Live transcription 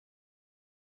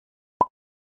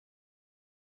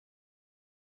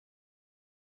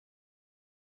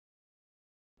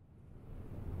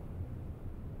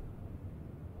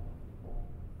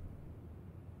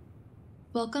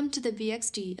Welcome to the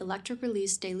VXD Electric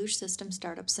Release Deluge System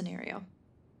Startup scenario.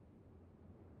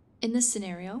 In this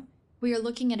scenario, we are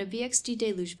looking at a VXD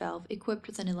Deluge valve equipped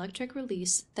with an electric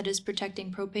release that is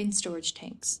protecting propane storage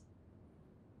tanks.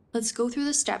 Let's go through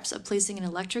the steps of placing an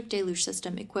electric deluge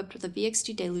system equipped with a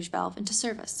VXD Deluge valve into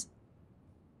service.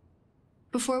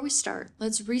 Before we start,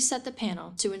 let's reset the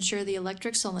panel to ensure the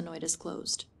electric solenoid is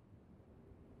closed.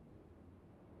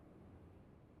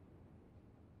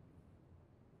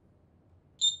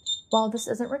 While this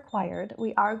isn't required,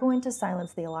 we are going to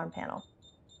silence the alarm panel.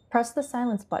 Press the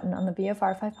silence button on the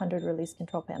VFR 500 release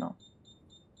control panel.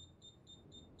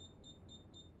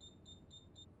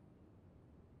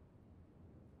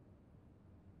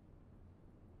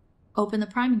 Open the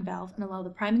priming valve and allow the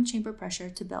priming chamber pressure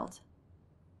to build.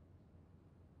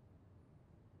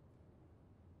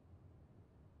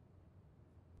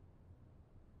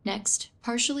 Next,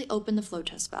 partially open the flow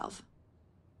test valve.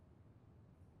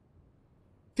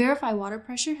 Verify water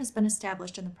pressure has been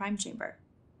established in the prime chamber.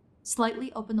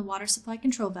 Slightly open the water supply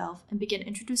control valve and begin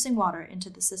introducing water into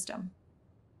the system.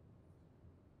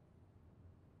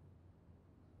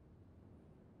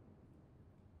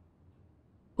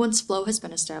 Once flow has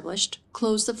been established,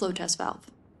 close the flow test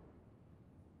valve.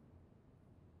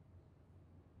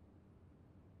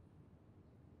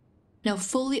 Now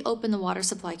fully open the water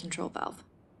supply control valve.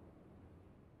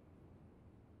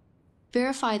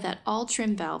 Verify that all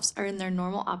trim valves are in their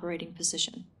normal operating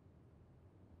position.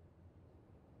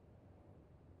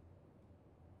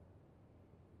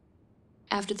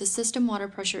 After the system water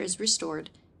pressure is restored,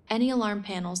 any alarm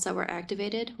panels that were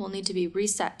activated will need to be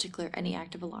reset to clear any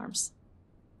active alarms.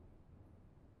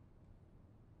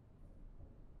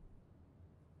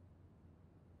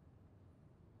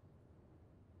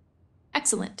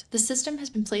 Excellent! The system has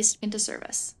been placed into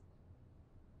service.